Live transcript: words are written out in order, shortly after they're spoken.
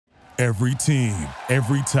Every team,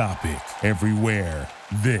 every topic, everywhere.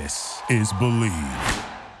 This is Believe.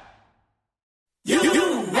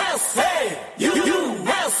 USA!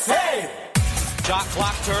 USA! Shot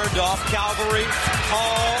clock turned off. Calvary.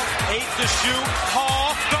 Hall. 8 to shoot.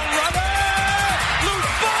 Hall. The runner.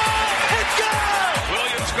 Loose ball. It's good.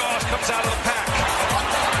 Williams Goss comes out of the pack.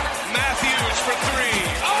 Matthews for 3.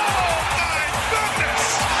 Oh, my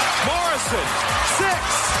goodness. Morrison. 6.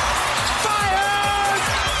 Fires.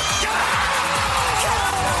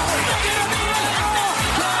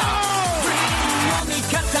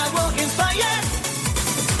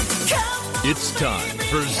 It's time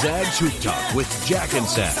for Zag's Hoop Talk with Jack and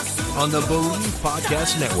Zag on the Believe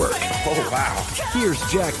Podcast Network. Oh, wow. Here's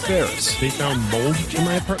Jack Ferris. They found mold in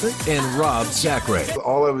my apartment? And Rob Zachary.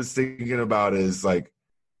 All I was thinking about is, like,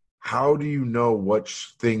 how do you know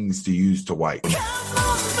which things to use to wipe?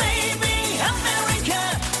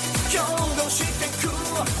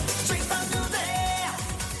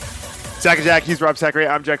 Zach and Jack, he's Rob Zachary.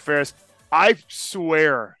 I'm Jack Ferris. I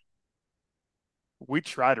swear we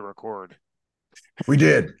tried to record. We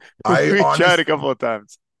did. We tried a couple of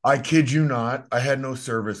times. I kid you not. I had no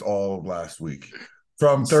service all of last week.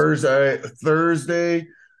 From Thursday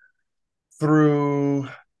through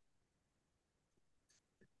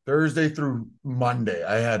Monday,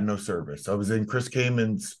 I had no service. I was in Chris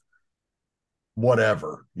Kamen's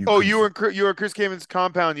whatever. You were at Chris Kamen's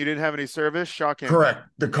compound. You didn't have any service? Shocking. Correct.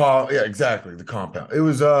 Yeah, exactly. The compound. It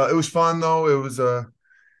was fun though.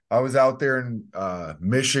 I was out there in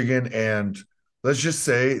Michigan, and let's just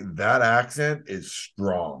say that accent is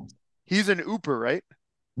strong. He's an Ooper, right?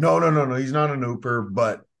 No. He's not an Ooper,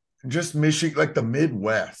 but just Michigan, like the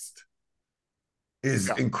Midwest, is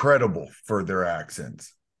incredible for their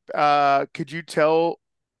accents. Could you tell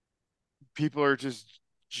people are just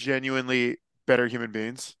genuinely better human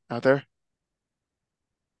beings out there?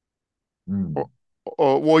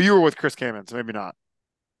 Well, you were with Chris Kamen, so maybe not.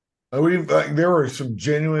 There were some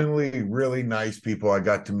genuinely really nice people I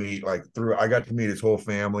got to meet. I got to meet his whole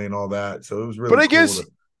family and all that. So it was really. But I guess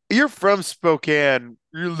you're from Spokane.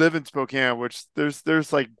 You live in Spokane, which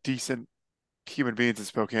there's like decent human beings in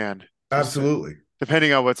Spokane. Absolutely.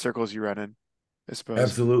 Depending on what circles you run in, I suppose.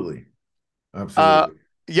 Absolutely. Yeah,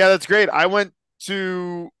 that's great. I went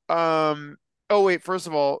to. First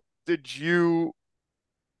of all, did you?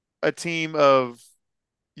 A team of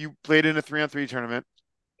you played in a 3-on-3 tournament.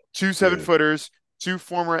 2 7-footers, 2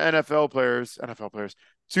 former NFL players,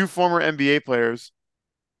 2 former NBA players.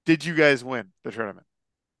 Did you guys win the tournament?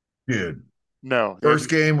 Dude. No. First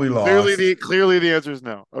game we lost. Clearly the answer is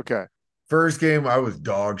no. Okay. First game I was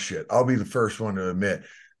dog shit. I'll be the first one to admit.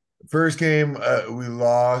 First game we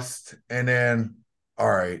lost, and then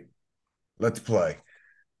all right, let's play.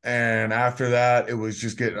 And after that, it was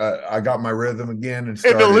just I got my rhythm again and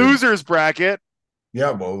started. In the losers bracket.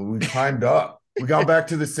 Yeah, well, we climbed up. We got back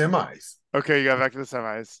to the semis. Okay, you got back to the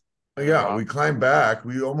semis. Yeah, wow. We climbed back.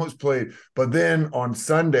 We almost played. But then on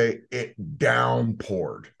Sunday, it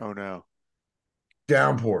downpoured. Oh, no.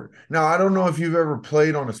 Downpoured. Now, I don't know if you've ever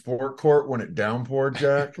played on a sport court when it downpoured,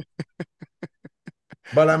 Jack.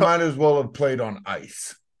 But I might as well have played on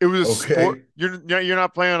ice. It was a sport. You're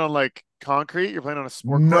not playing on, like, concrete? You're playing on a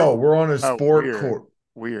sport court? No, we're on a sport court.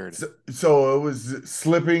 Weird. So it was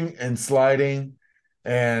slipping and sliding.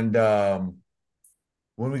 And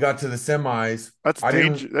when we got to the semis,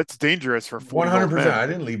 that's dangerous for 100%. I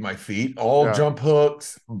didn't leave my feet. Jump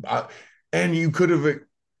hooks, and you could have.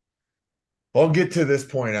 I'll get to this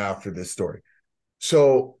point after this story.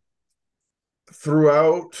 So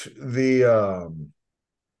throughout the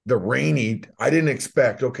rainy, I didn't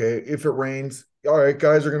expect. Okay, if it rains, all right,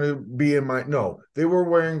 guys are going to be in my. No, they were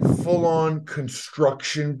wearing full-on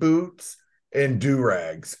construction boots and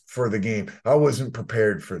do-rags for the game. I wasn't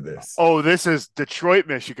prepared for this. Oh, this is Detroit,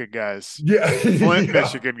 Michigan guys. Yeah. Flint,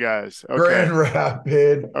 Michigan guys. Okay. Grand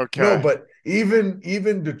Rapids. Okay. No, but even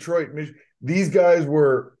Detroit, Michigan, these guys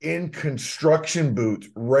were in construction boots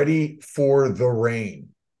ready for the rain.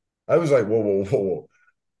 I was like, whoa.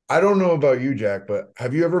 I don't know about you, Jack, but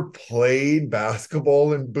have you ever played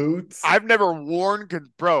basketball in boots? I've never worn,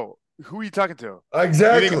 bro. Who are you talking to?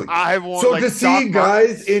 Exactly. I've worn, so to see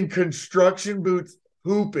guys in construction boots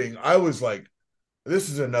hooping, I was like, this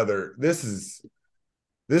is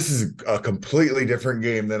a completely different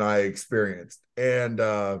game than I experienced. And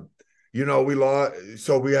we lost.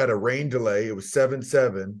 So we had a rain delay. It was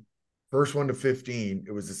 7-7. First one to 15.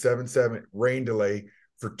 It was a 7-7 rain delay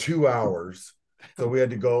for 2 hours. So we had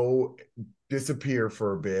to go disappear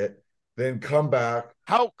for a bit, then come back.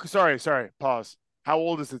 Sorry, pause. How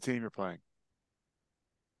old is the team you're playing?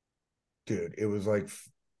 Dude, it was like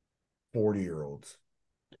 40-year-olds.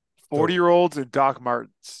 40-year-olds and Doc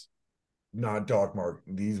Martens. Not Doc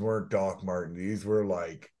Martin. These weren't Doc Martin. These were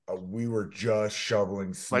like we were just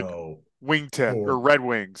shoveling Like snow. wingtip or Red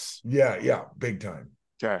Wings. Yeah, big time.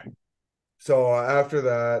 Okay. So after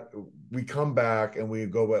that, we come back and we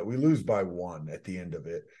go back. We lose by 1 at the end of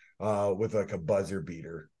it with like a buzzer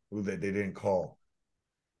beater that they didn't call.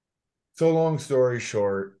 So long story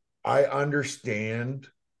short, I understand.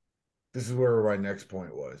 This is where my next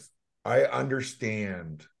point was. I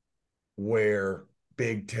understand where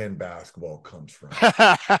Big Ten basketball comes from.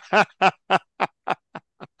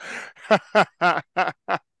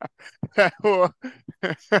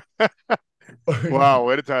 Wow,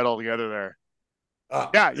 way to tie it all together there.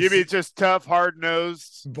 Yeah, you mean just tough,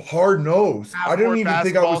 hard-nosed. Hard-nosed. I didn't even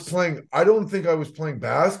think I was basketballs. playing. I don't think I was playing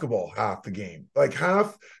basketball half the game. Like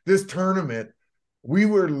half this tournament, we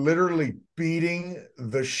were literally beating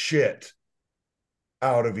the shit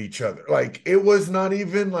out of each other. Like it was not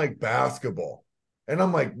even like basketball. And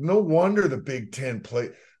I'm like, no wonder the Big Ten play.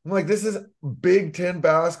 I'm like, this is Big Ten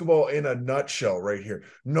basketball in a nutshell right here.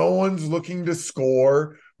 No one's looking to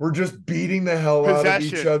score. We're just beating the hell out of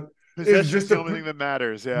each other. It's Possession's just the only thing that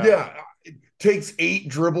matters. Yeah. yeah. It takes 8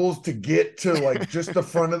 dribbles to get to like just the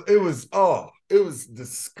front of it was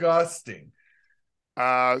disgusting.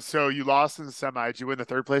 So you lost in the semi. Did you win the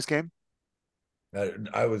third place game?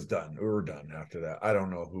 I was done. We were done after that. I don't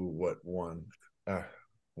know what won.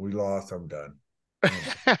 We lost. I'm done.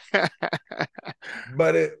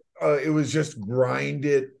 But it was just grind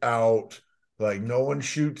it out. Like no one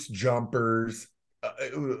shoots jumpers.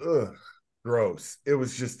 Gross. It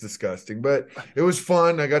was just disgusting, but it was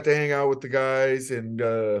fun. I got to hang out with the guys and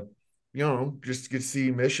just get to see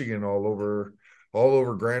Michigan all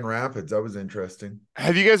over Grand Rapids. That was interesting.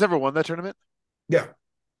 Have you guys ever won that tournament? Yeah.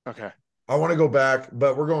 Okay. I want to go back,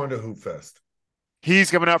 but we're going to Hoopfest. He's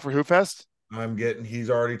coming out for Hoopfest? He's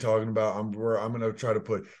already talking about I'm going to try to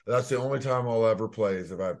put. That's the only time I'll ever play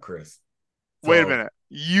is if I have Chris. Wait a minute.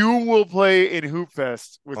 You will play in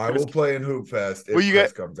Hoopfest with Chris. I will play in Hoopfest if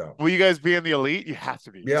Chris comes out. Will you guys be in the elite? You have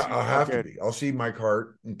to be. Yeah, I'll have to be. I'll see Mike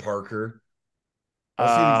Hart and Parker. I'll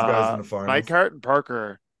see these guys in the finals. Mike Hart and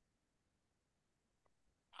Parker.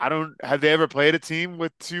 Have they ever played a team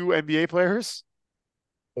with 2 NBA players?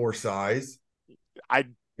 Or size?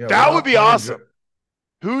 That would be awesome.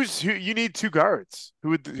 Who you need 2 guards.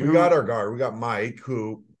 We got our guard. We got Mike,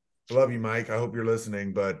 who love you, Mike. I hope you're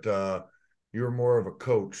listening, but you were more of a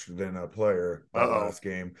coach than a player last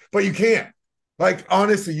game. But you can't. Like,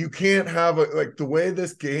 honestly, you can't have the way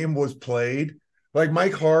this game was played. Like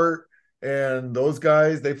Mike Hart and those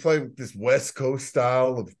guys, they play this West Coast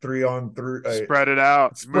style of 3-on-3. Spread it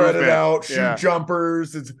out. Shoot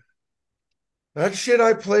jumpers. It's that shit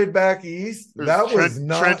I played back east. Was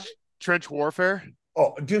not trench warfare.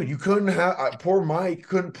 Oh, dude, you couldn't have poor Mike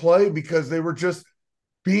couldn't play because they were just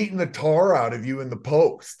beating the tar out of you in the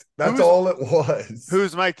post. That's all it was.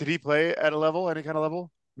 Who's Mike? Did he play at any kind of level?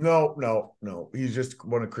 No. He's just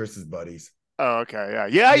one of Chris's buddies. Oh, okay.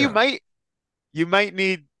 Yeah. You might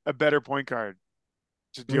need a better point guard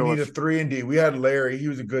to deal with. We need a 3 and D. We had Larry. He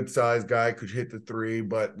was a good size guy, could hit the 3,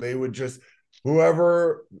 but they would just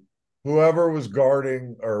whoever was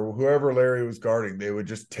guarding or whoever Larry was guarding, they would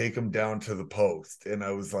just take him down to the post. And I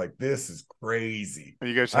was like, this is crazy. I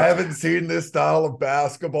haven't seen this style of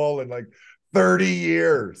basketball in like 30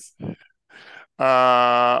 years.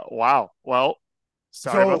 Wow. Well,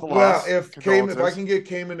 sorry about the loss. If I can get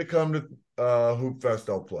Cayman to come to Hoopfest,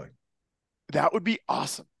 I'll play. That would be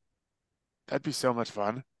awesome. That'd be so much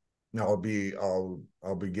fun. I'll be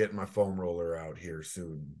getting my foam roller out here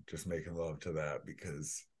soon, just making love to that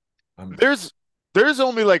because there's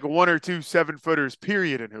only like 1 or 2 7-footers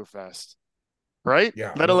period in Hoopfest, right?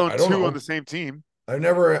 Yeah, let alone 2 on the same team.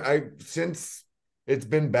 Since it's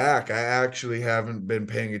been back, I actually haven't been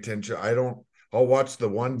paying attention. I'll watch the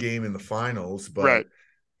one game in the finals, but right.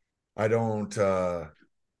 I don't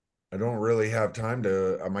really have time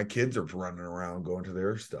to. My kids are running around going to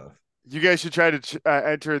their stuff. You guys should try to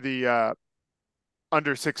enter the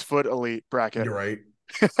under 6 foot elite bracket. You're right.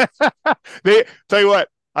 They tell you what.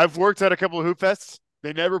 I've worked at a couple of Hoop Fests.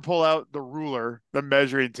 They never pull out the ruler, the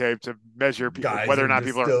measuring tape to measure people, whether or not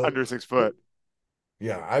people are under 6 foot.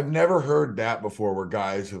 Yeah, I've never heard that before where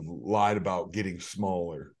guys have lied about getting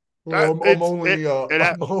smaller. I'm only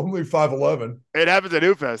 5'11". It happens at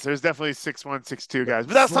Hoop Fest. There's definitely 6'1", 6'2" guys.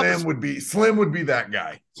 But that's Slim would be that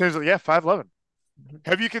guy. Seriously, yeah, 5'11".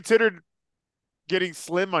 Have you considered getting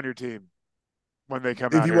Slim on your team when they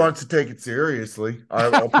come out? If he wants to take it seriously,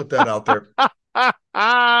 I'll put that out there.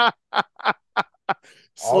 I'll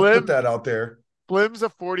put that out there. Slim's a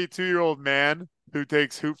 42-year-old man who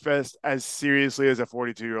takes Hoopfest as seriously as a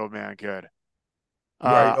 42-year-old man could.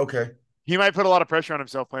 Right. Okay. He might put a lot of pressure on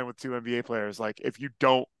himself playing with two NBA players. Like, if you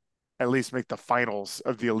don't at least make the finals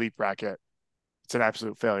of the elite bracket, it's an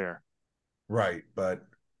absolute failure. Right. But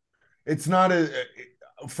it's not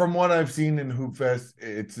from what I've seen in Hoopfest,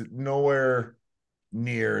 it's nowhere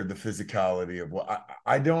near the physicality of what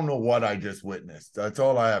I don't know what I just witnessed. That's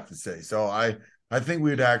all I have to say. So I think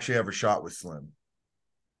we'd actually have a shot with Slim.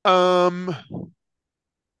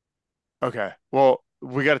 Okay. Well,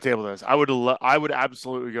 we got to table this. I would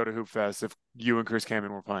absolutely go to Hoopfest if you and Chris Kamen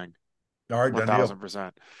were playing. All right, done deal.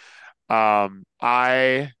 1,000%.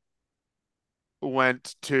 I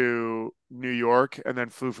went to New York and then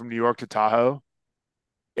flew from New York to Tahoe.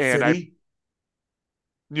 And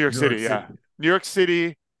New York City, yeah. New York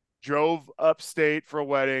City, drove upstate for a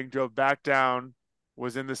wedding, drove back down,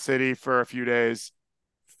 was in the city for a few days,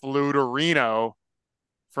 flew to Reno,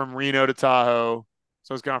 from Reno to Tahoe.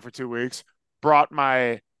 So I was gone for 2 weeks. Brought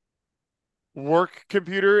my work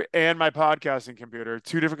computer and my podcasting computer,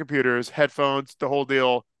 2 different computers, headphones, the whole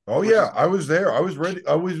deal. Oh, yeah. I was there. I was ready.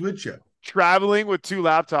 I was with you. Traveling with 2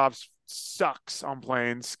 laptops sucks on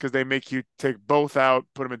planes because they make you take both out,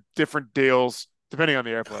 put them in different deals, depending on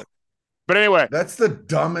the airport. But anyway. That's the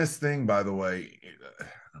dumbest thing, by the way.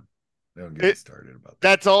 Don't get me started about that.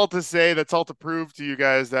 That's all to say. That's all to prove to you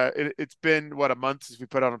guys that it's been, a month since we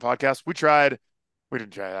put out a podcast. We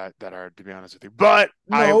didn't try that hard, to be honest with you. But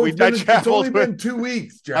it's only been 2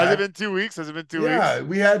 weeks, Jack. Has it been 2 weeks? Yeah,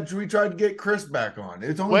 we tried to get Chris back on.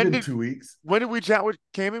 It's only been 2 weeks. When did we chat with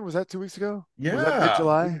Kamen? Was that 2 weeks ago? Yeah. Was that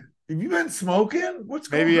mid-July? Have you been smoking? What's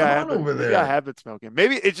going on over there? Maybe I have been smoking.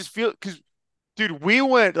 Maybe it just feels, because, dude, we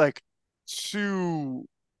went like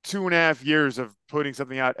 2.5 years of putting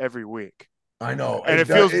something out every week. I know. And it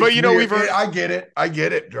feels, but you know, I get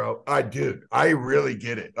it, Joe. I really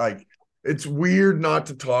get it. Like, it's weird not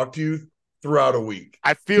to talk to you throughout a week.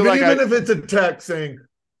 I feel even if it's a text saying,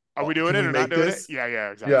 "Are we doing it or not doing it?"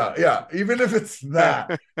 Yeah, exactly. Yeah. Even if it's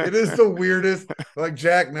that, it is the weirdest. Like,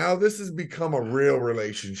 Jack, now this has become a real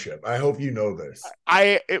relationship. I hope you know this.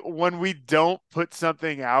 When we don't put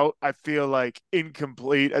something out, I feel like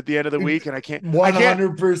incomplete at the end of the week, and I can't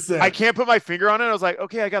 100%. I can't put my finger on it. I was like,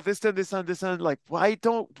 okay, I got this done, this done. Like, why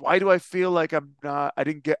do I feel like I'm not? I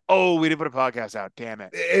didn't get. Oh, we didn't put a podcast out. Damn it!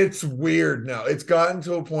 It's weird now. It's gotten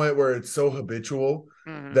to a point where it's so habitual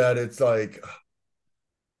that it's like,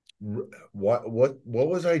 what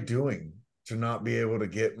was I doing to not be able to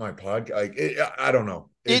get my podcast? Like, I don't know.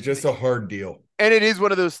 It's just a hard deal. And it is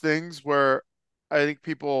one of those things where I think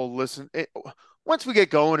people listen. Once we get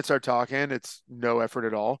going and start talking, it's no effort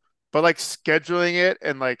at all. But like scheduling it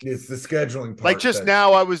and like it's the scheduling part. Like just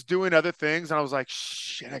now I was doing other things and I was like,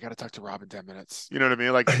 shit, I got to talk to Rob in 10 minutes. You know what I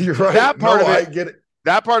mean? Like you're right. That part of it, I get it.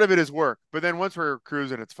 That part of it is work. But then once we're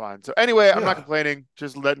cruising, it's fine. So anyway, I'm not complaining,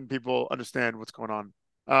 just letting people understand what's going on.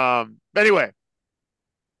 Anyway,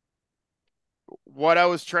 what I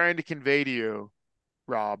was trying to convey to you,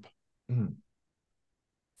 Rob,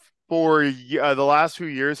 for the last few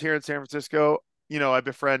years here in San Francisco, you know, I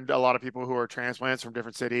befriend a lot of people who are transplants from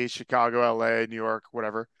different cities, Chicago, LA, New York,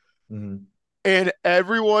 whatever. And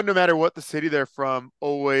everyone, no matter what the city they're from,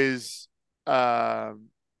 always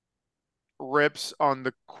rips on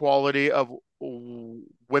the quality of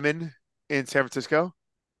women in San Francisco.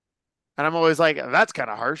 And I'm always like, that's kind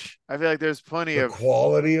of harsh. I feel like there's plenty of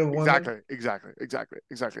quality of women. Exactly.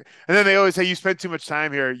 And then they always say, you spend too much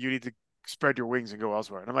time here. You need to spread your wings and go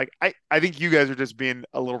elsewhere. And I'm like, I think you guys are just being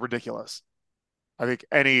a little ridiculous. I think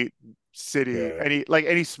any city,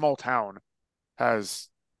 any small town has.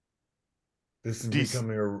 This is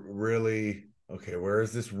becoming a really, okay, where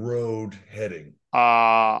is this road heading?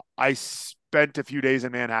 I spent a few days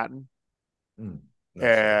in Manhattan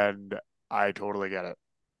and I totally get it.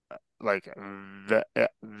 Like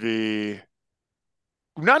the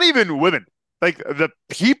not even women, like the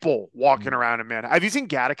people walking around in Manhattan. Have you seen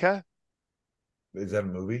Gattaca? Is that a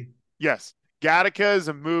movie? Yes. Gattaca is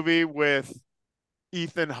a movie with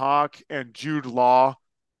Ethan Hawke and Jude Law,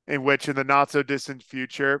 in which in the not so distant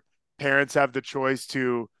future, parents have the choice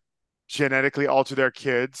to genetically alter their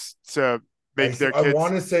kids to make their kids. I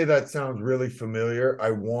want to say that sounds really familiar. I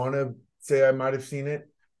want to say I might have seen it.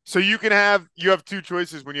 So you have 2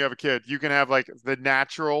 choices when you have a kid. You can have like the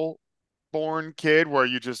natural born kid where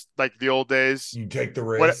you just like the old days. You take the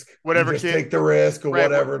risk. Whatever kid take the risk or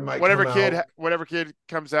whatever it might whatever kid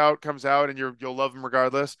comes out and you'll love them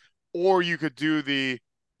regardless. Or you could do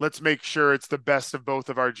let's make sure it's the best of both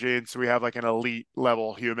of our genes so we have like an elite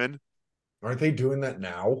level human. Aren't they doing that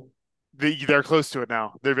now? They're close to it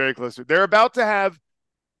now. They're very close to it. They're about to have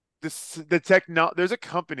there's a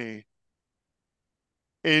company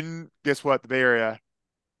in, guess what, the Bay Area,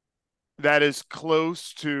 that is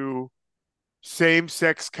close to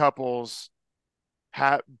same-sex couples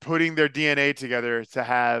putting their DNA together to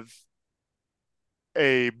have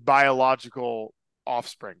a biological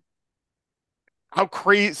offspring. How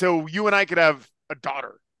crazy! So you and I could have a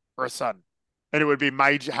daughter or a son, and it would be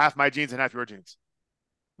half my genes and half your genes,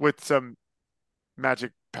 with some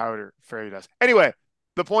magic powder fairy dust. Anyway,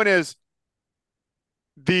 the point is,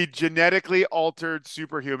 the genetically altered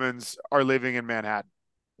superhumans are living in Manhattan.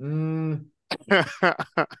 Mm,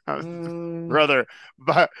 mm. Brother,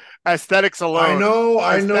 but aesthetics I alone, know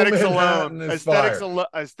aesthetics alone, Manhattan is fire.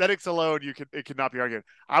 aesthetics alone, it could not be argued.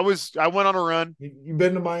 I went on a run. You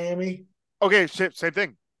been to Miami? Okay, same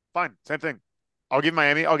thing. Fine, same thing. I'll give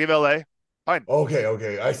Miami. I'll give LA. Fine.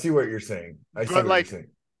 Okay. I see what you're saying. But like,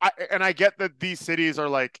 I get that these cities are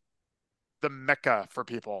like the mecca for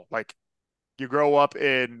people. Like, you grow up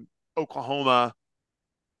in Oklahoma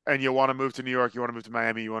and you want to move to New York, you want to move to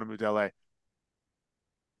Miami, you want to move to LA.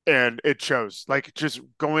 And it shows. Like, just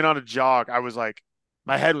going on a jog, I was like,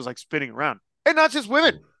 my head was like spinning around. And not just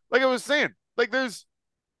women. Like I was saying. Like, there's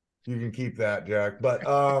you can keep that, Jack. But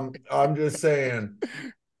I'm just saying.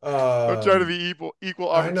 I'm trying to be equal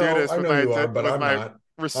opportunist I with know my you are, but with I'm my not.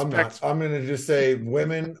 respect. I'm gonna just say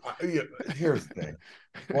women. Here's the thing.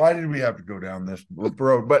 Why did we have to go down this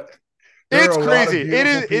road? But there It's are a lot of crazy.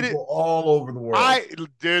 beautiful people all over the world. I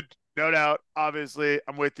did, no doubt. Obviously,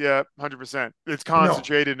 I'm with you 100%. It's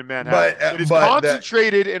concentrated in Manhattan. It is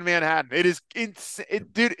concentrated in Manhattan. It is insane,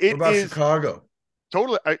 dude. It what about is Chicago.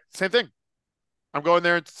 Totally same thing. I'm going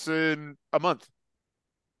there in a month.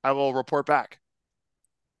 I will report back.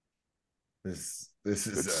 This is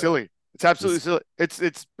it's silly. It's absolutely silly.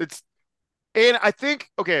 It's and I think,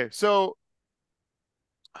 okay, so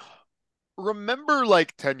remember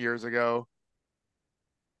like 10 years ago,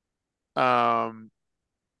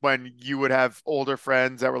 when you would have older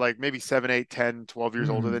friends that were like maybe 7, 8, 10, 12 years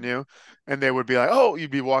older than you, and they would be like, oh,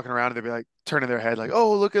 you'd be walking around and they'd be like turning their head like,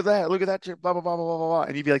 oh, look at that chick, blah blah blah blah blah blah,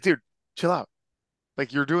 and you'd be like, dude, chill out.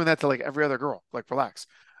 Like, you're doing that to like every other girl. Like, relax.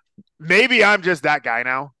 Maybe I'm just that guy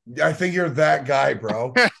now. I think you're that guy,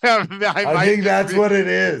 bro. I think that's what it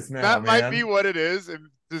is now, that man. might be what it is. And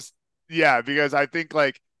just, yeah, because I think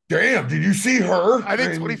like, damn, did you see her? I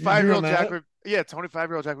think 25-year-old Jack would,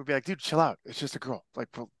 25-year-old Jack would be like, dude, chill out. It's just a girl. Like,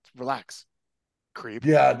 relax, creep.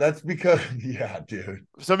 Yeah, that's because, yeah, dude.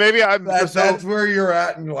 So maybe that's where you're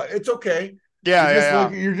at, and you're like, it's okay. Yeah,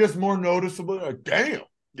 you're just more noticeable. Like, damn.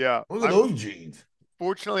 Yeah. Look at those jeans.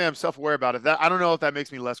 Fortunately, I'm self-aware about it. That I don't know if that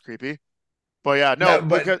makes me less creepy, but yeah, no,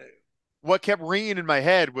 because what kept ringing in my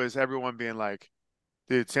head was everyone being like,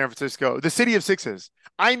 dude, San Francisco, the city of sixes.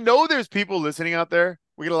 I know there's people listening out there.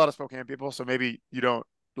 We get a lot of Spokane people, so maybe you don't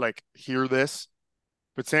like hear this,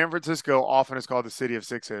 but San Francisco often is called the city of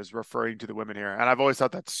sixes, referring to the women here. And I've always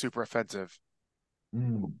thought that's super offensive.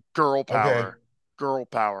 Girl power. Okay. Girl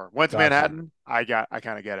power. Went to Manhattan. I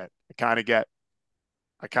kind of get it.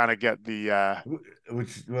 I kind of get the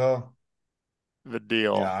the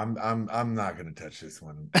deal. Yeah, I'm not gonna touch this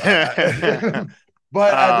one.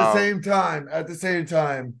 But at the same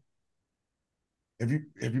time, have you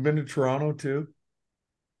been to Toronto too?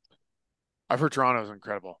 I've heard Toronto is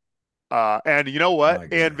incredible. And you know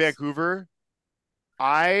what? And Vancouver,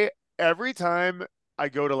 every time I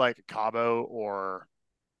go to like Cabo or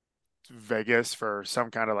Vegas for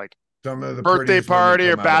some kind of like some of the birthday party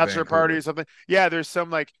or bachelor party or something. Yeah, there's some,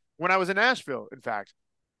 like, when I was in Nashville, in fact,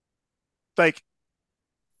 like,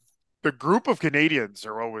 the group of Canadians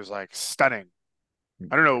are always like stunning.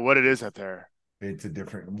 I don't know what it is out there. It's a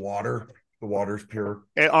different water. The water's pure.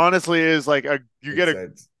 It honestly is like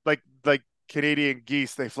like Canadian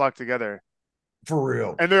geese. They flock together for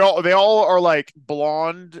real, and they all are like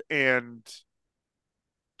blonde and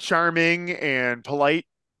charming and polite.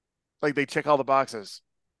 Like, they check all the boxes.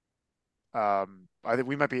 I think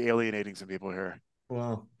we might be alienating some people here.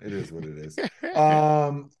 Well, it is what it is.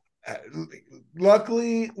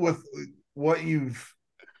 Luckily, with what you've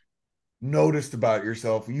noticed about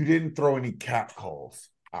yourself, you didn't throw any cat calls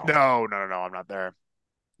out. No, I'm not there.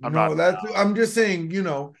 I'm just saying,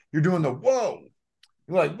 you're doing the whoa.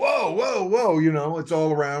 You're like, whoa, it's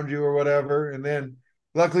all around you or whatever. And then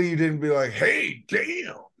luckily you didn't be like, hey,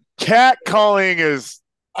 damn. Cat calling is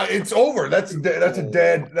it's over. That's a dead.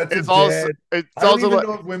 I don't even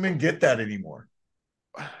know if women get that anymore.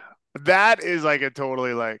 That is like a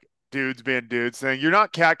totally like dudes being dudes thing. You're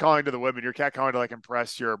not catcalling to the women. You're catcalling to like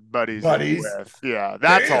impress your buddies. With. Yeah,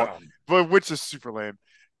 that's all. But which is super lame.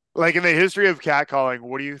 Like, in the history of catcalling,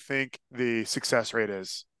 what do you think the success rate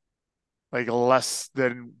is? Like, less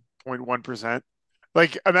than 0.1%.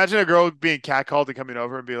 Like, imagine a girl being catcalled and coming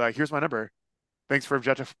over and be like, "Here's my number. Thanks for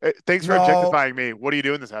No, objectifying me. What are you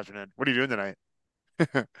doing this afternoon? What are you doing tonight?"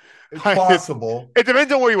 it's It, possible. it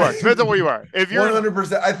depends on where you are. Depends on where you are. If you're in,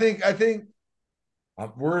 100%. I think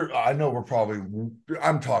I know we're probably,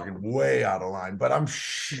 I'm talking way out of line, but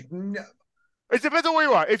it depends on where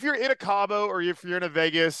you are. If you're in a Cabo or if you're in a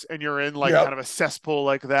Vegas and you're in like kind yep, of a cesspool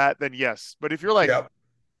like that, then yes. But if you're like yep.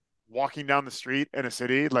 walking down the street in a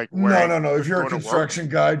city, like No, wearing, no, no. If you're a going to work, construction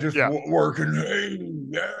guy just yeah, working, hey,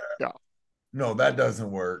 yeah. yeah, No, that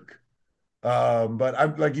doesn't work. But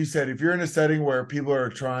I'm like you said, if you're in a setting where people are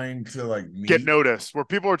trying to like get meet, noticed. Where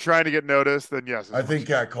people are trying to get noticed, then yes, I it's think much.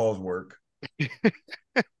 cat calls work.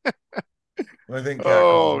 I think cat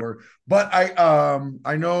calls Oh, work. But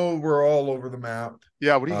I know we're all over the map.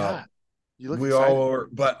 yeah. What do you Uh got? You look we all excited. are,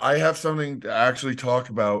 but I have something to actually talk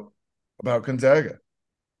about Gonzaga.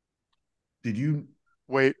 Did you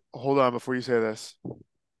Wait, hold on before you say this.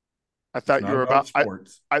 I it's thought you not were about about I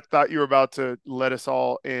sports. I thought you were about to let us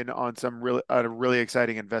all in on some really a really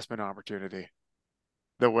exciting investment opportunity.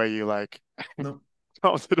 The way you like No,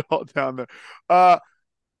 tossed it all down there. Uh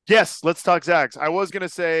yes, let's talk Zags. I was gonna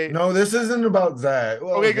say no, this isn't about Zach.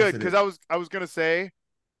 Well, I okay, guess good, it because is. I was gonna say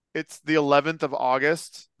it's the 11th of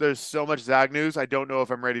August. There's so much Zag news. I don't know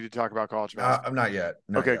if I'm ready to talk about college I'm basketball. not yet.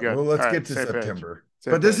 Not Okay, yet. good. Well, All let's right, get to same page. September.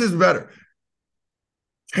 Same But this page. is better.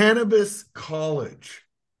 Cannabis College.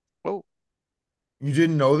 Oh, You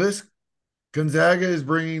didn't know this? Gonzaga is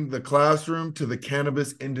bringing the classroom to the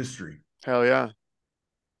cannabis industry. hell yeah.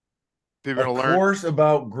 People A are gonna learn course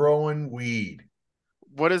about growing weed.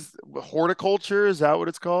 what is horticulture? Is that what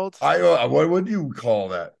it's called? What would you call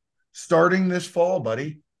that? Starting this fall,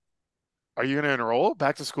 buddy. Are you gonna enroll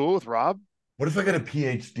back to school with Rob? What if I get a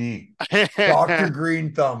PhD? Dr.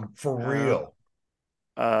 Green Thumb for uh, real.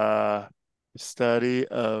 uh, study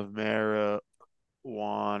of marijuana.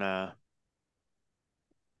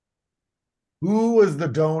 Who was the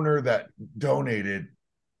donor that donated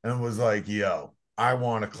and was like, yo, I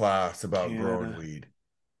want a class about growing Canna weed?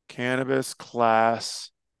 Cannabis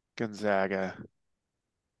class Gonzaga.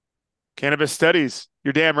 Cannabis studies.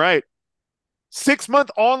 You're damn right.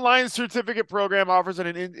 6-month online certificate program offers an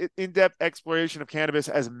in-depth exploration of cannabis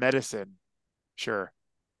as medicine. Sure.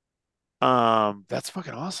 That's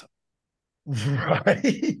fucking awesome.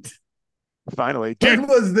 Right? Finally, dude. When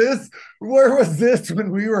was this? Where was this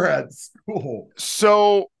when we were at school?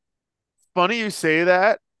 So funny you say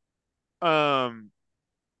that. Um,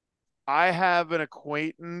 I have an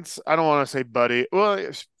acquaintance. I don't want to say buddy. Well,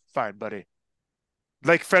 it's fine, buddy.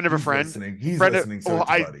 Like friend of a He's friend. listening. He's Friend of. listening, so Well, it's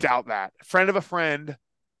I buddy. doubt that. Friend of a friend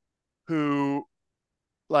who,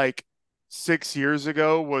 like, 6 years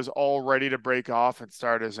ago was all ready to break off and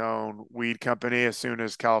start his own weed company as soon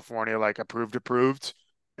as California like approved,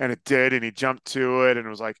 and it did, and he jumped to it, and it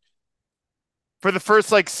was like for the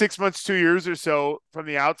first like 6 months, 2 years or so, from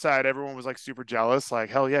the outside, everyone was like super jealous. Like,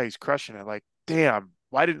 hell yeah, he's crushing it. Like, damn,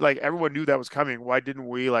 why did like everyone knew that was coming? Why didn't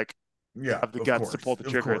we like Yeah, have the of guts to pull course. the Of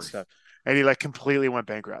trigger and course. stuff? And he like completely went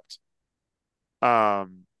bankrupt.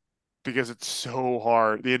 Um, because it's so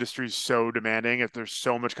hard. The industry's so demanding. If there's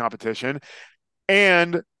so much competition,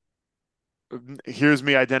 and here's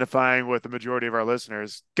me identifying with the majority of our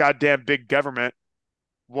listeners. Goddamn big government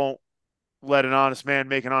won't let an honest man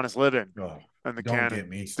make an honest living Oh, in the don't can. get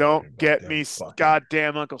me started Don't about get them me, fucking.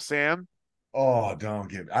 goddamn Uncle Sam. Oh, don't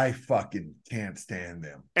get. I fucking can't stand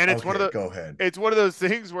them. And Okay, go ahead. it's one of those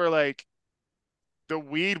things where like the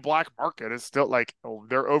weed black market is still like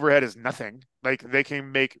their overhead is nothing. Like they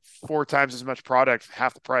can make 4 times as much product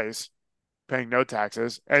half the price, paying no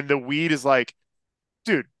taxes, and the weed is like,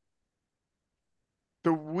 dude,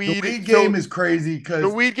 the The weed. weed So game is crazy the because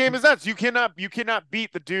weed game is nuts. You cannot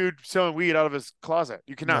beat the dude selling weed out of his closet.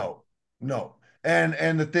 You cannot. no, no.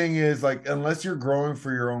 And the thing is, like, unless you're growing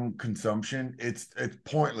for your own consumption, it's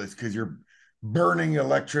pointless because you're burning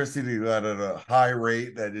electricity at a high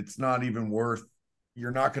rate that it's not even worth.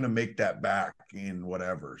 You're not going to make that back in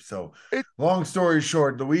whatever. So, It long story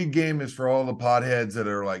short, the weed game is for all the potheads that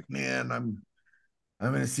are like, man, I'm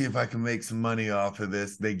going to see if I can make some money off of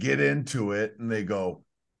this. They get into it and they go,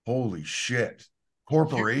 holy shit.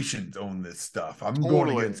 you Corporations own this stuff.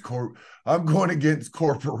 totally. I'm going against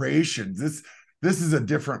corporations. This is a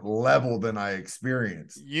different level than I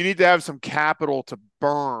experienced. You need to have some capital to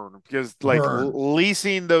burn because like Burn.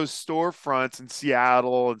 leasing those storefronts in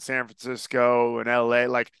Seattle and San Francisco and LA,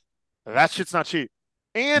 like that shit's not cheap.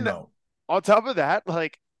 And No. on top of that,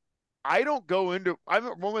 like I don't go into I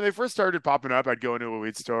when they first started popping up, I'd go into a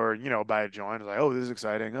weed store, buy a joint. I was like, oh, this is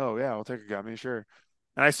exciting. Oh yeah, I'll take a gummy, sure.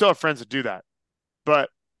 And I still have friends that do that. But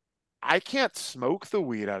I can't smoke the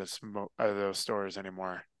weed out of those stores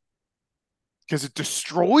anymore because it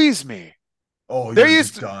destroys me. Oh, There you're used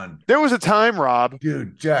just to, done. there was a time, Rob,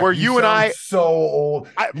 Dude, Jack, where you you and sound so old.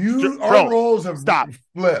 Our bro, roles have stop,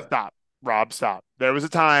 flipped. stop, Rob, stop. There was a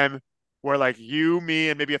time where like you, me,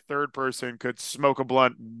 and maybe a third person could smoke a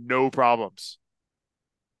blunt, no problems.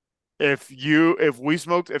 If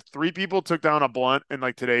three people took down a blunt in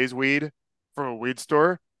like today's weed from a weed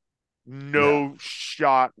store, Yeah. no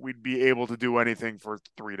shot we'd be able to do anything for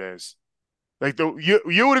 3 days. Like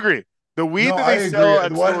you would agree. The weed No, that I they agree. sell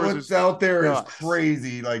at stores What's is out there is nuts.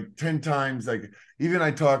 crazy, like 10 times. Like even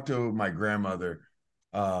I talked to my grandmother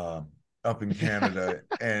uh up in Canada,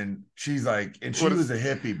 and she's like, and she What was is a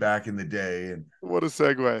hippie back in the day, what a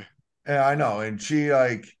segue. and I know, and she's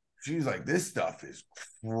like, this stuff is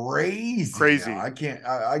crazy now. Crazy. I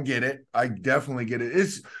get it. I definitely get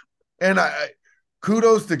it. And I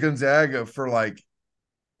kudos to Gonzaga for like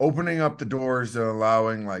opening up the doors and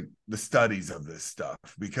allowing like the studies of this stuff,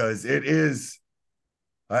 because it is,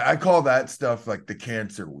 I call that stuff like the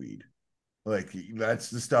cancer weed. Like that's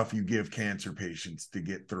the stuff you give cancer patients to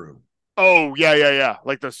get through. Oh, yeah, yeah, yeah.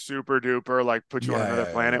 Like the super duper, like put you on Yeah, another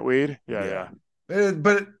yeah, planet weed. Yeah, yeah. yeah.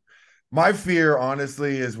 But my fear,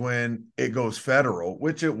 honestly, is when it goes federal,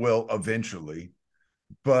 which it will eventually,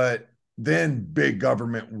 but then big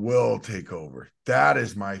government will take over. That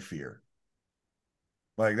is my fear.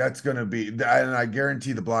 Like that's going to be, and I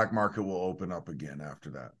guarantee the black market will open up again after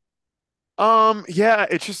that. Yeah,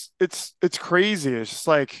 it's crazy. It's just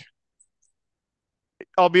like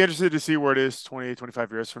I'll be interested to see where it is 20,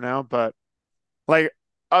 25 years from now. But like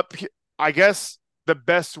I guess the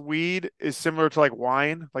best weed is similar to like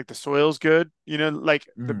wine. Like the soil's good. You know, like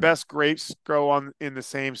the Mm. best grapes grow on in the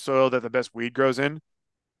same soil that the best weed grows in.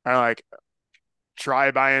 I like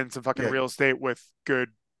try buying some fucking Yeah, real estate with good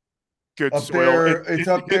up soil there, and it's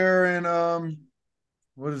up there in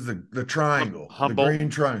what is the triangle, the Humboldt, green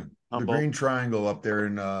triangle, the Humboldt. green triangle up there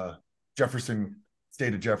in Jefferson,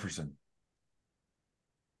 state of Jefferson.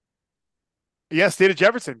 Yeah, state of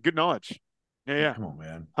Jefferson. Good knowledge. Yeah, yeah. Come on,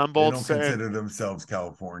 man. They don't Humboldt's in consider themselves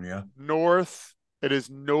California. north. It is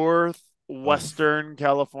Of northwestern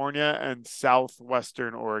California and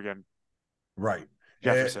southwestern Oregon. right.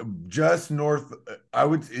 Jefferson. Just north, I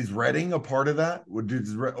would, is Redding a part of that?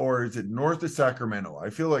 Or is it north of Sacramento? I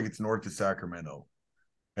feel like it's north of Sacramento.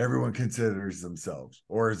 Everyone considers themselves,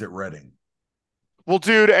 or is it Redding? Well,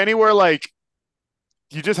 dude, anywhere like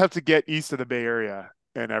you just have to get east of the Bay Area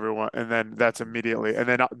and everyone, and then that's immediately, and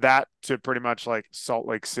then that to pretty much like Salt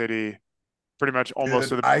Lake City, pretty much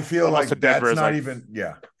Dude, I feel almost to like Denver that's is not like even,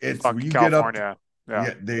 yeah. It's fuck you get up, California. Yeah,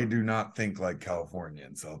 yeah, they do not think like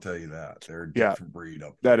Californians. I'll tell you that. They're a yeah, different breed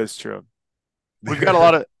up that there. is true. We've got a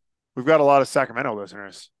lot They're of we've got a lot of Sacramento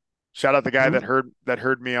listeners. Shout out the guy who? that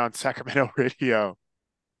heard me on Sacramento radio.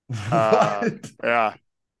 What? Yeah,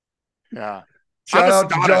 yeah. I'm Shout out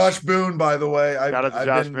to Josh astonished. Boone, by the way. Shout out to I've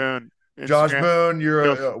Josh been Boone. Josh Instagram. Boone.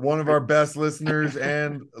 Feel You're one of our best listeners,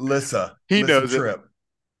 and he Lissa knows it. Tripp.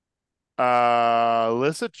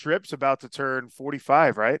 Alyssa Tripp's about to turn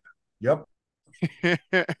 45, right? Yep.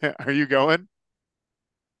 Are you going?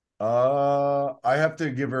 I have to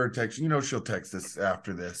give her a text. You know, she'll text us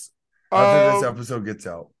after this Oh, episode gets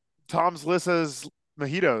out. Tom's Lissa's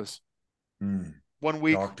mojitos. Mm, 1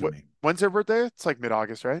 week. talk to me. When's her birthday? It's like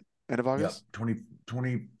mid-August, right? End of Yep, August.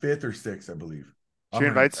 25th or 6th, I believe. She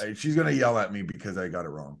invites She's gonna yell at me because I got it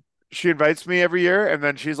wrong. she invites me every year, and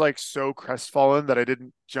then she's like so crestfallen that I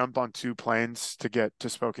didn't jump on 2 planes to get to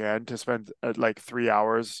Spokane to spend like 3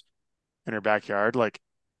 hours in her backyard. Like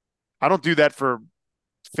I don't do that for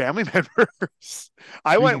family members.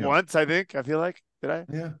 I went Speaking of, once, I think. I feel like did I?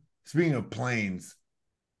 yeah, speaking of planes,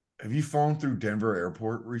 have you flown through Denver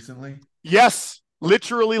Airport recently? Yes,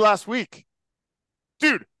 literally last week,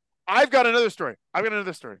 dude. I've got another story. I've got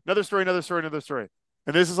another story. Another story. Another story. Another story.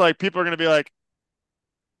 And this is like people are gonna be like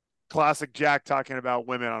classic Jack talking about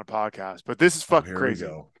women on a podcast, but this is Oh, fucking here we crazy.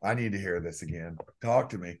 go. I need to hear this again. Talk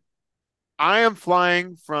to me. I am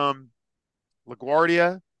flying from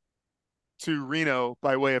LaGuardia to Reno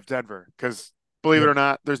by way of Denver because believe it or Yep.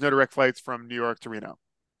 not, there's no direct flights from New York to Reno.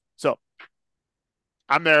 So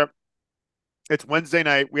I'm there. It's Wednesday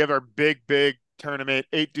night. We have our big tournament,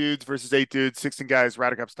 8 dudes versus 8 dudes, 16 guys,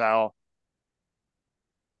 Ryder Cup style.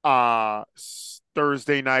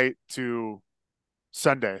 Thursday night to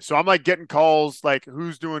Sunday. So I'm like getting calls like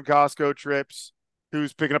who's doing Costco trips,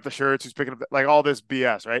 who's picking up the shirts, who's picking up like all this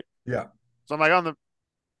BS, right? Yeah. So I'm like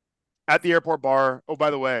at the airport bar. Oh, by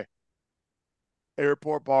the way,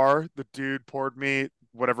 airport bar, the dude poured me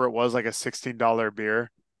whatever it was, like a $16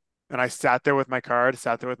 beer. And I sat there with my card,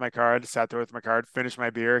 finished my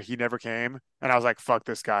beer. He never came. And I was like, fuck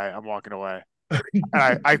this guy. I'm walking away.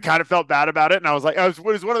 And I kind of felt bad about it. And I was like, it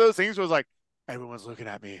was one of those things where it was like, everyone's looking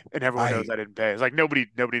at me and everyone knows I didn't pay. It's like nobody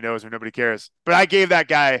knows or nobody cares. But I gave that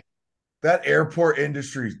guy. That airport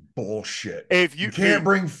industry is bullshit. If you can't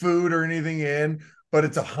bring food or anything in, but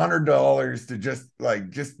it's $100 to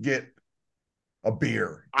just get a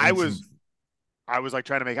beer. I was like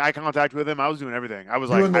trying to make eye contact with him. I was doing everything. I was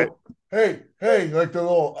like, hey, like the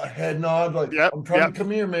little head nod, like, yep, I'm trying to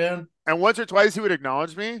come here, man. And once or twice he would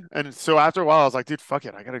acknowledge me. And so after a while, I was like, dude, fuck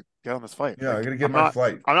it. I got to get on this flight. Yeah, like, I got to get my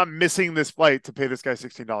flight. I'm not missing this flight to pay this guy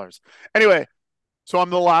 $16. Anyway, so I'm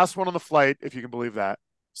the last one on the flight, if you can believe that,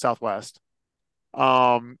 Southwest.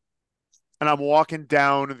 And I'm walking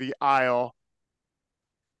down the aisle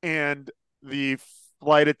and the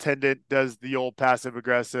flight attendant does the old passive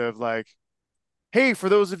aggressive, like, hey, for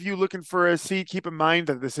those of you looking for a seat, keep in mind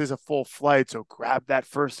that this is a full flight. So grab that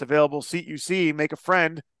first available seat you see, make a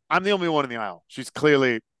friend. I'm the only one in the aisle. She's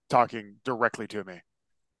clearly talking directly to me.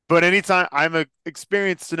 But anytime I'm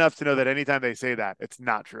experienced enough to know that anytime they say that, it's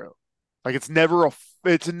not true. Like it's never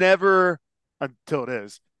until it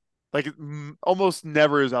is. Like it almost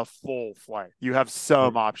never is a full flight. You have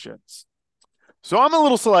some options. So I'm a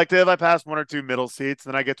little selective. I pass one or two middle seats,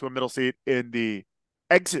 then I get to a middle seat in the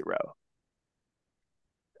exit row.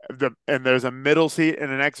 And there's a middle seat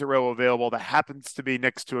and an exit row available that happens to be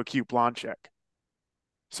next to a cute blonde chick.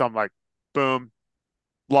 So I'm like, boom,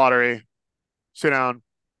 lottery, sit down,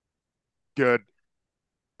 good.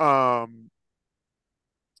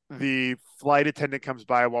 The flight attendant comes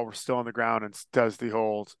by while we're still on the ground and does the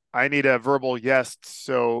hold. I need a verbal yes,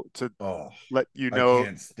 so to let you know. I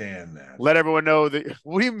can't stand that. Let everyone know that.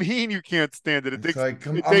 What do you mean you can't stand it?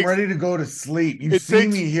 I'm ready to go to sleep. You see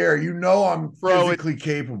me here. You know I'm physically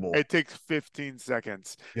capable. It takes 15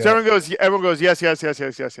 seconds. Yeah. So everyone goes, yes.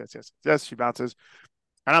 Yes, she bounces.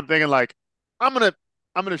 And I'm thinking like, I'm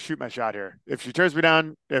gonna shoot my shot here. If she turns me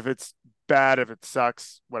down, if it's bad, if it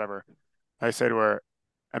sucks, whatever. I say to her,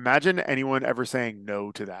 imagine anyone ever saying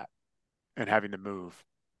no to that and having to move.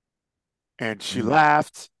 And she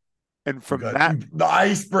laughed. And from the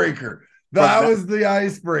icebreaker. That was the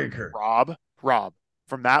icebreaker. Rob,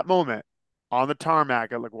 from that moment on the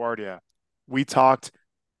tarmac at LaGuardia, we talked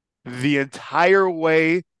the entire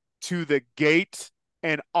way to the gate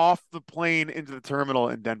and off the plane into the terminal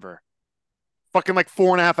in Denver. Fucking like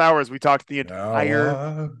 4.5 hours. We talked the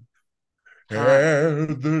entire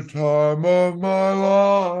had the time of my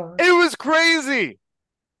life. It was crazy.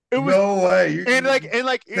 It was no way. And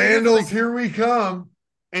like sandals, here we come.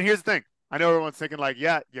 And here's the thing. I know everyone's thinking like,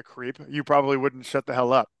 yeah, you creep. You probably wouldn't shut the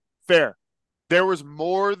hell up. Fair. There was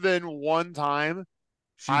more than one time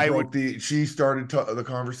she started the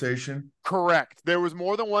conversation. Correct. There was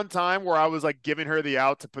more than one time where I was like giving her the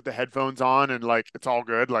out to put the headphones on and like, it's all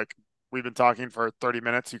good. Like we've been talking for 30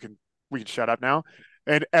 minutes. We can shut up now.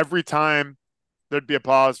 And every time there'd be a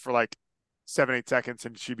pause for like 7-8 seconds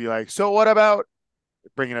and she'd be like, so what about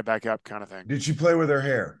bringing it back up kind of thing. Did she play with her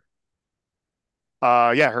hair?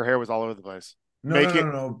 Yeah, her hair was all over the place.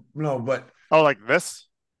 No, but like this?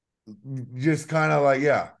 Just kind of like,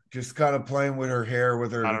 yeah, just kind of playing with her hair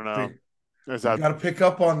with her. I don't know. You got to pick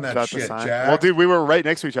up on that shit, Jack. Well, dude, we were right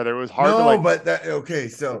next to each other. It was hard to like. But okay,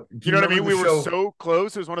 so you know what I mean? We were so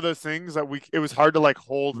close. It was one of those things that it was hard to like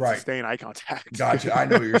hold and sustain eye contact. Gotcha. I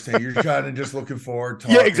know what you're saying. You're kind of just looking forward.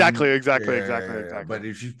 Yeah, exactly. But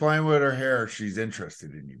if she's playing with her hair, she's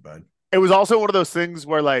interested in you, bud. It was also one of those things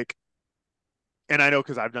where like, and I know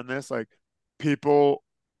because I've done this, like people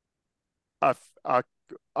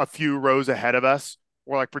a few rows ahead of us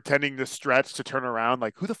were like pretending to stretch to turn around.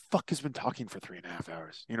 Like, who the fuck has been talking for 3.5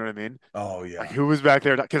 hours? You know what I mean? Oh yeah. Like, who was back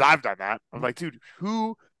there? Because I've done that. I'm like, dude,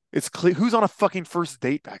 who's on a fucking first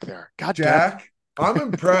date back there? God, Jack, I'm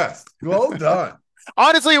impressed. Well done.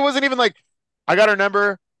 Honestly, it wasn't even like I got her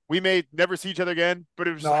number. We may never see each other again, but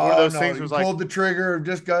it was like one of those things. You was like pulled the trigger,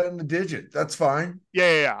 just got in the digit. That's fine.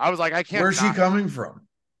 Yeah. I was like, I can't. Where's she coming from?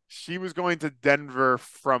 She was going to Denver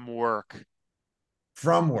from work.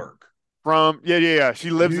 From work. Yeah. She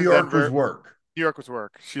lives in Denver. New York was work. New York was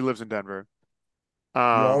work. She lives in Denver. You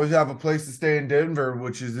always have a place to stay in Denver,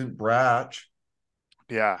 which isn't Bratch.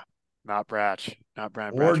 Yeah, not Bratch. Not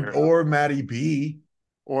Brad or Maddie B.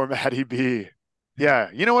 Or Maddie B. Yeah.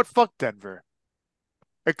 You know what? Fuck Denver.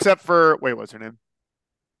 Except for what's her name?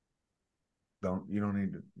 You don't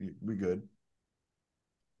need to. We good.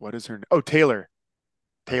 What is her name? Oh, Taylor.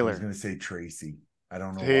 I was gonna say Tracy. I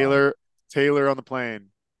don't know. Taylor on the plane.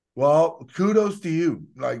 Well, kudos to you.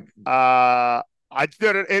 Like I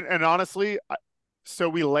did it, and honestly, so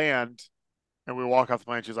we land, And we walk off the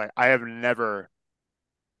plane. She's like, I have never,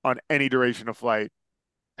 on any duration of flight,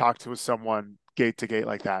 talked to someone gate to gate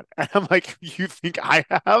like that. And I'm like, you think I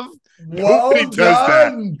have? Nobody Well does that.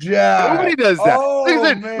 done, Jack. Nobody does that. Oh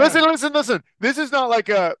Listen, man. listen. This is not like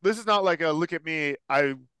a look at me.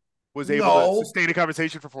 I was able to No. sustain a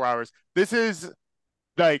conversation for 4 hours. This is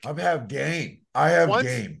like I have game. I have once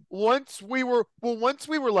game. once we were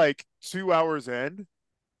like 2 hours in,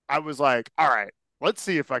 I was like, all right, let's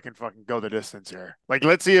see if I can fucking go the distance here. Like,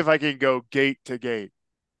 let's see if I can go gate to gate.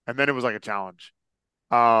 And then it was like a challenge.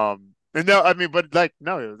 And no, I mean, but like,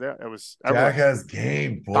 no, it was Jack everyone. has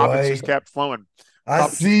game, Topics boy. just kept flowing. I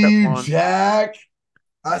Topics just see kept you, flowing. Jack.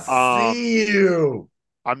 I Um, see you.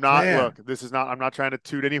 I'm not, Man. look, I'm not trying to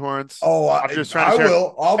toot any horns. Oh, I'm just trying to I share.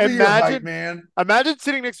 will. I'll be your hype Imagine, man. imagine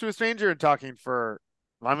sitting next to a stranger and talking for,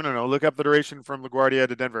 I don't know, look up the duration from LaGuardia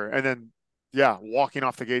to Denver. And then, yeah, walking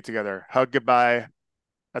off the gate together, hug goodbye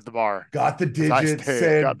at the bar. Got the As I digits, stayed,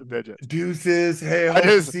 said got the digits. deuces. Hey, I I hope to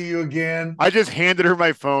just, see you again. I just handed her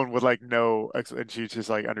my phone with like no, and she just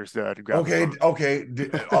like understood and grabbed Okay, the phone. okay.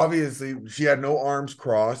 Obviously, she had no arms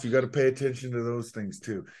crossed. You got to pay attention to those things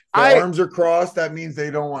too. If the I, arms are crossed, that means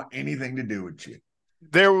they don't want anything to do with you.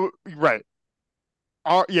 there, right.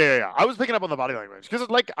 Yeah. I was picking up on the body language because,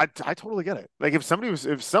 like, I totally get it. Like, if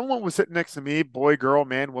someone was sitting next to me, boy, girl,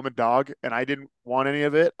 man, woman, dog, and I didn't want any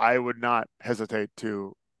of it, I would not hesitate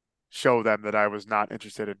to show them that I was not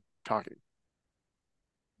interested in talking.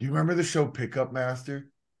 Do you remember the show Pickup Master?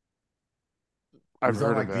 It I've was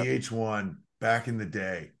on heard of like it. VH1 back in the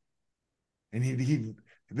day, and he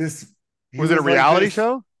Was it a like reality this.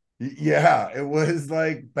 show? Yeah, it was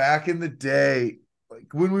like back in the day,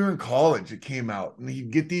 like when we were in college, it came out, and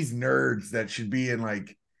he'd get these nerds that should be in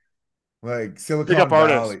like Silicon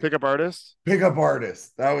Valley. Pickup artist. Pickup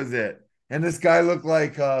artist. That was it. And this guy looked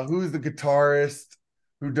like who's the guitarist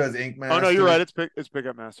who does Ink Master? Oh no, you're right. It's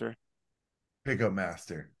Pickup Master. Pickup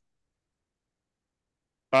Master.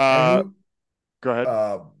 And Uh, go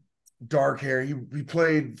ahead. dark hair. He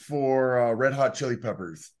played for Red Hot Chili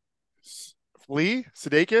Peppers. Lee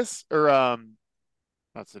Sudeikis or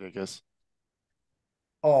not Sudeikis.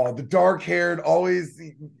 Oh, the dark haired, always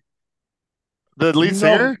The lead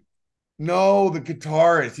singer. No, the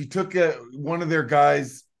guitarist. He took one of their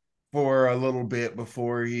guys for a little bit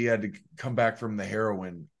before he had to come back from the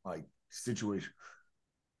heroin like situation.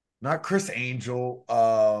 Not Chris Angel.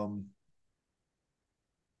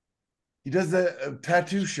 He does a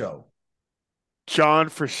tattoo show. John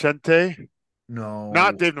Frusciante. No,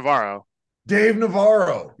 Not Dave Navarro. Dave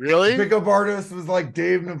Navarro. Really? The pickup artist was like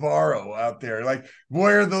Dave Navarro out there. Like,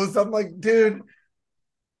 where those? I'm like, dude,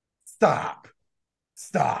 stop.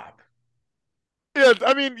 Yeah,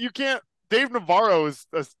 I mean, you can't. Dave Navarro is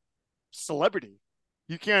a celebrity.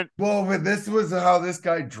 You can't. Well, but this was how this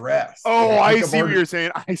guy dressed. Oh, Like I see what you're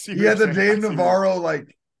saying. I see. He had the Dave Navarro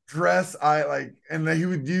like dress. And then he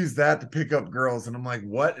would use that to pick up girls. And I'm like,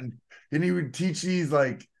 what? And he would teach these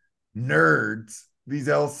like nerds, these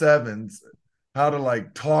L7s, how to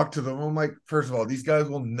like talk to them. I'm like, first of all, these guys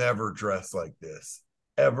will never dress like this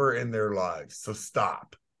ever in their lives. So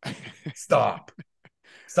stop.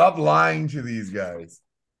 Stop lying to these guys.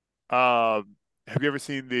 Have you ever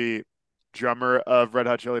seen the drummer of Red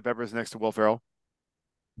Hot Chili Peppers next to Will Ferrell?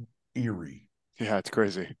 Eerie. Yeah, it's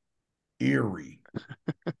crazy. Eerie.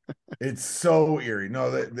 It's so eerie. No,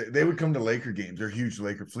 they would come to Laker games. They're huge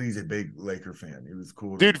Laker. Flea's a big Laker fan. It was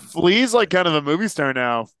cool. Dude, Flea's like kind of a movie star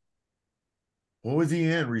now. What was he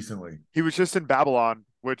in recently? He was just in Babylon,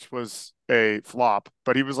 which was a flop,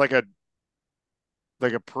 but he was like a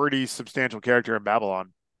pretty substantial character in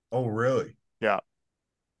Babylon. Oh, really? Yeah.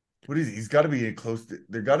 What is he? He's got to be close to.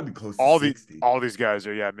 They're got to be close All to 60. all these guys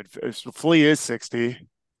are Flea is 60.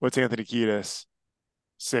 What's Anthony Kiedis?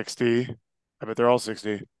 60. I bet they're all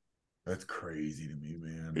 60. That's crazy to me,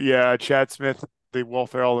 man. Yeah, Chad Smith, the Will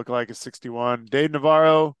Ferrell look like is 61. Dave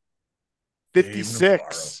Navarro,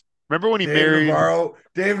 56. Remember when he married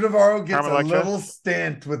Dave Navarro gets Carmen a Electra? little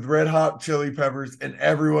stint with Red Hot Chili Peppers, and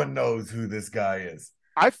everyone knows who this guy is.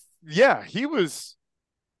 He was.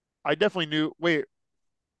 I definitely knew. Wait,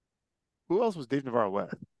 who else was Dave Navarro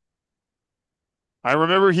with? I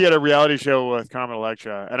remember he had a reality show with Carmen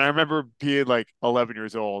Electra, and I remember being like 11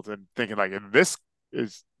 years old and thinking like, this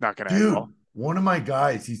is not going to end well. One of my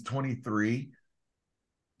guys, he's 23.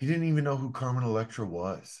 He didn't even know who Carmen Electra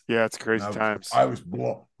was. Yeah, it's crazy times. I was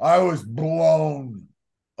blown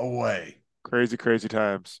away. Crazy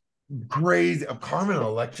times. Crazy. Carmen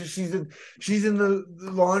Electra, she's in the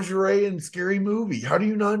lingerie and Scary Movie. How do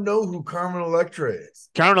you not know who Carmen Electra is?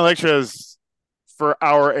 Carmen Electra is, for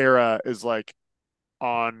our era, is like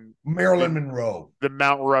on Marilyn the, Monroe. the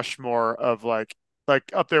Mount Rushmore of like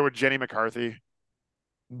up there with Jenny McCarthy,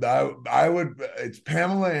 I would. It's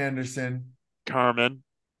Pamela Anderson, Carmen.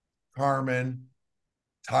 Carmen,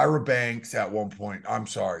 Tyra Banks at one point. I'm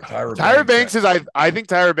sorry, Tyra Tyra Banks Banks at is I think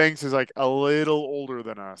Tyra Banks is like a little older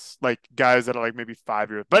than us, like guys that are like maybe 5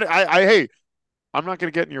 years. But I hey, I'm not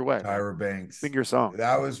gonna get in your way, man. Tyra Banks. Sing your song.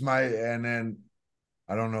 That was my, and then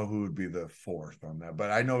I don't know who would be the fourth on that,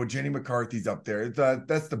 but I know Jenny McCarthy's up there.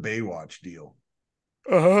 That's the Baywatch deal.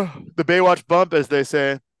 The Baywatch bump, as they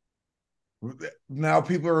say. Now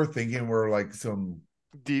people are thinking we're like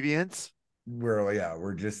Deviants.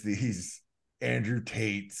 we're just these Andrew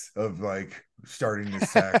Tates of like starting to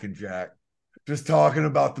sack and jack. Just talking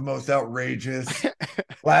about the most outrageous.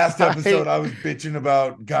 Last episode, I was bitching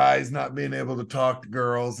about guys not being able to talk to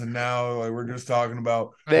girls, and now like, we're just talking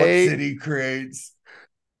about what city creates.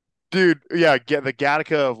 Dude, yeah, get the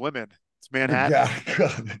Gattaca of women. It's Manhattan.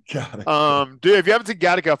 The Gattaca. Dude, if you haven't seen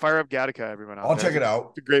Gattaca, fire up Gattaca, everyone out I'll there. check it out.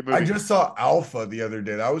 It's a great movie. I just saw Alpha the other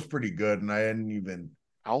day. That was pretty good, and I hadn't even.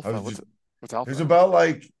 Alpha. What's Alpha? It's about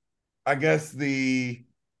like, I guess the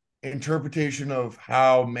interpretation of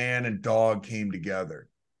how man and dog came together.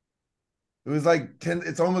 It was like 10,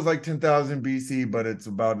 it's almost like 10,000 BC, but it's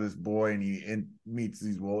about this boy and he meets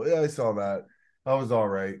these wolves. Yeah, I saw that. That was all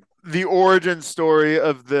right. The origin story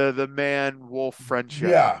of the man wolf friendship.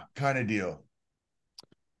 Yeah, kind of deal.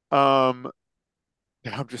 I'm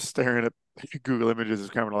just staring at Google Images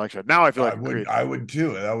as coming election. Now I feel like I would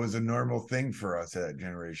too. That was a normal thing for us that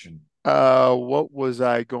generation. What was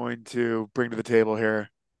I going to bring to the table here?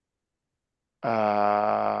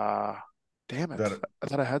 Damn it. I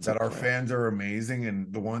thought I had something. That our fans are amazing,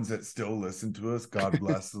 and the ones that still listen to us, God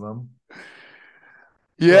bless them.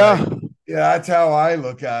 Yeah. But, yeah, that's how I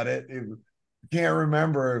look at it. Can't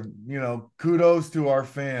remember, kudos to our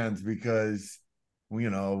fans because,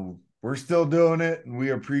 we're still doing it and we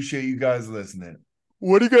appreciate you guys listening.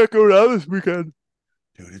 What do you got going on this weekend?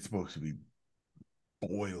 Dude, it's supposed to be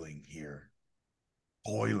boiling here.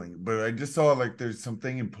 Boiling. But I just saw like there's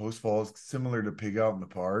something in Post Falls similar to Pig Out in the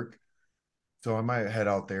Park. So I might head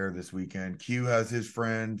out there this weekend. Q has his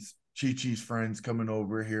friends, Chi-Chi's friends coming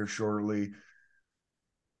over here shortly.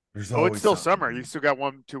 There's always it's still something. summer. You still got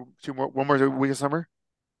one more week of summer?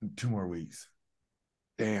 2 more weeks.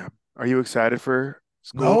 Damn. Are you excited for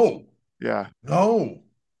school? No. Yeah. No.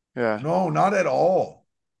 Yeah. No, not at all.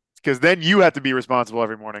 Because then you have to be responsible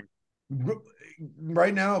every morning.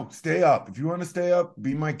 Right now, stay up. If you want to stay up,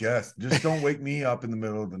 be my guest. Just don't wake me up in the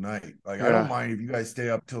middle of the night. Like, I don't mind if you guys stay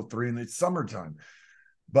up till 3 and it's summertime.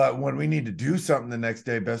 But when we need to do something the next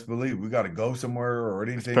day, best believe we got to go somewhere or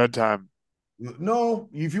anything. It's bedtime. No,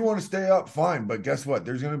 if you want to stay up, fine. But guess what?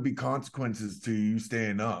 There's going to be consequences to you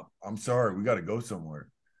staying up. I'm sorry. We got to go somewhere.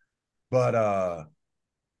 But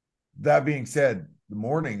that being said, the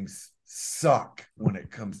mornings suck when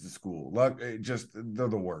it comes to school. They're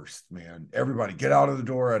the worst, man. Everybody get out of the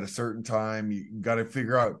door at a certain time. You got to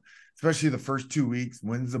figure out, especially the first 2 weeks,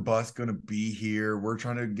 when's the bus going to be here? We're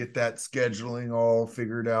trying to get that scheduling all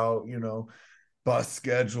figured out, bus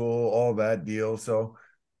schedule, all that deal. So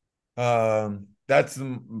that's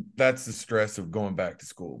the stress of going back to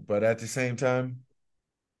school. But at the same time,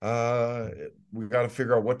 we got to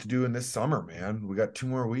figure out what to do in this summer, man. We got 2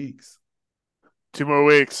 more weeks. 2 more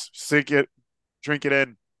weeks. Sink it, drink it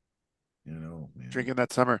in. Man. Drinking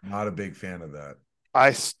that summer. Not a big fan of that.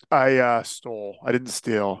 I stole. I didn't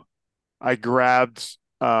steal. I grabbed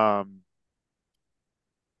a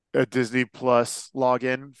Disney Plus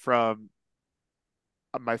login from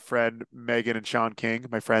my friend Megan and Sean King,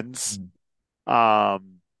 my friends.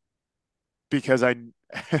 Because I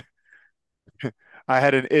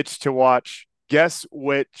had an itch to watch. Guess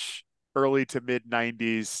which early to mid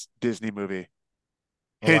 90s Disney movie?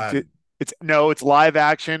 It's live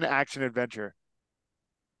action adventure.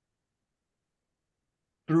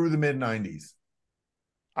 Through the mid 90s.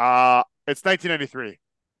 It's 1993.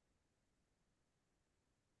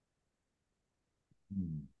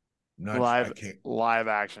 Live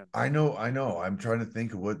action. I know. I'm trying to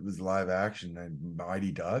think of what was live action.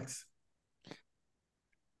 Mighty Ducks.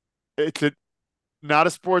 It's not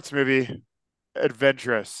a sports movie.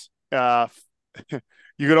 Adventurous. You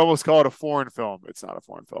could almost call it a foreign film. It's not a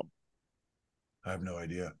foreign film. I have no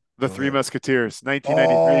idea. The Three Musketeers.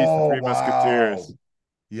 1993's The Three Musketeers.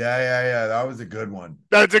 Yeah. That was a good one.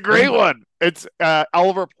 That's a great one. It's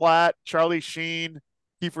Oliver Platt, Charlie Sheen,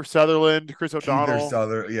 Kiefer Sutherland, Chris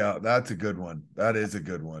O'Donnell. Yeah, that's a good one. That is a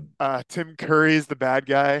good one. Tim Curry's the bad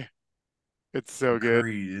guy. It's so good.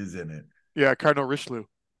 Curry is in it. Yeah, Cardinal Richelieu.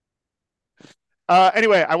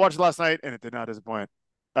 Anyway, I watched it last night and it did not disappoint.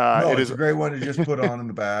 No, It it's is a great one to just put on in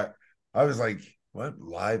the back. I was like, what,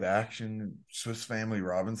 live action Swiss Family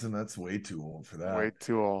Robinson? That's way too old for that. way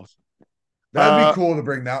too old. That'd be cool to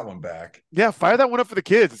bring that one back. Yeah, fire that one up for the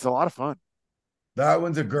kids. It's a lot of fun. That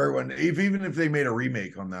one's a great one. Even if they made a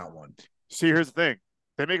remake on that one. See, here's the thing.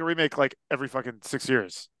 They make a remake like every fucking 6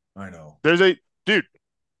 years. I know. There's a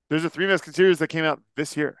Three Musketeers that came out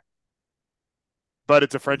this year. But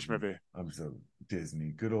it's a French movie. I'm so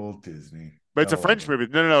Disney. Good old Disney. But it's a French movie.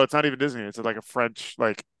 No, it's not even Disney. It's like a French,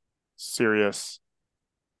 like, serious.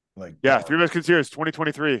 Like, yeah, dark. Three Musketeers,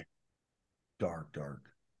 2023. Dark.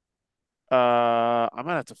 I'm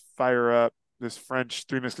gonna have to fire up this French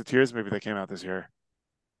Three Musketeers movie that came out this year.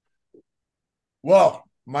 Well,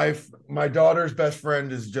 my daughter's best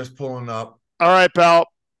friend is just pulling up. All right, pal.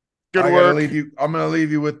 Good work. I'm gonna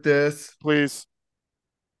leave you with this. Please.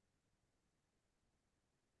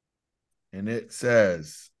 And it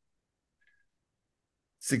says,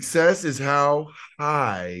 success is how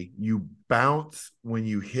high you bounce when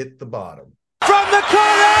you hit the bottom. From the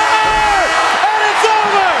corner, and it's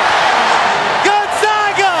over.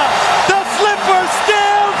 Gonzaga, the slipper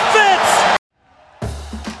still fits.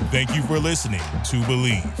 Thank you for listening to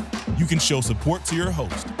Believe. You can show support to your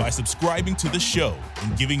host by subscribing to the show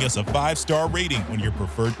and giving us a 5-star rating on your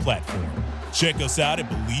preferred platform. Check us out at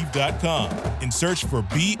Believe.com and search for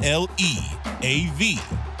BLEAV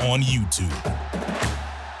on YouTube.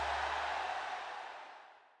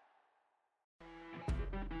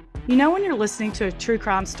 You know when you're listening to a true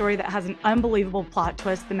crime story that has an unbelievable plot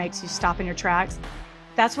twist that makes you stop in your tracks?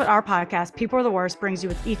 That's what our podcast, People Are the Worst, brings you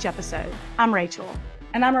with each episode. I'm Rachel.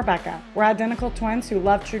 And I'm Rebecca. We're identical twins who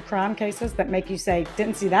love true crime cases that make you say,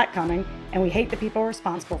 didn't see that coming, and we hate the people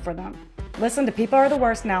responsible for them. Listen to People Are the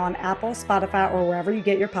Worst now on Apple, Spotify, or wherever you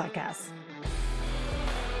get your podcasts.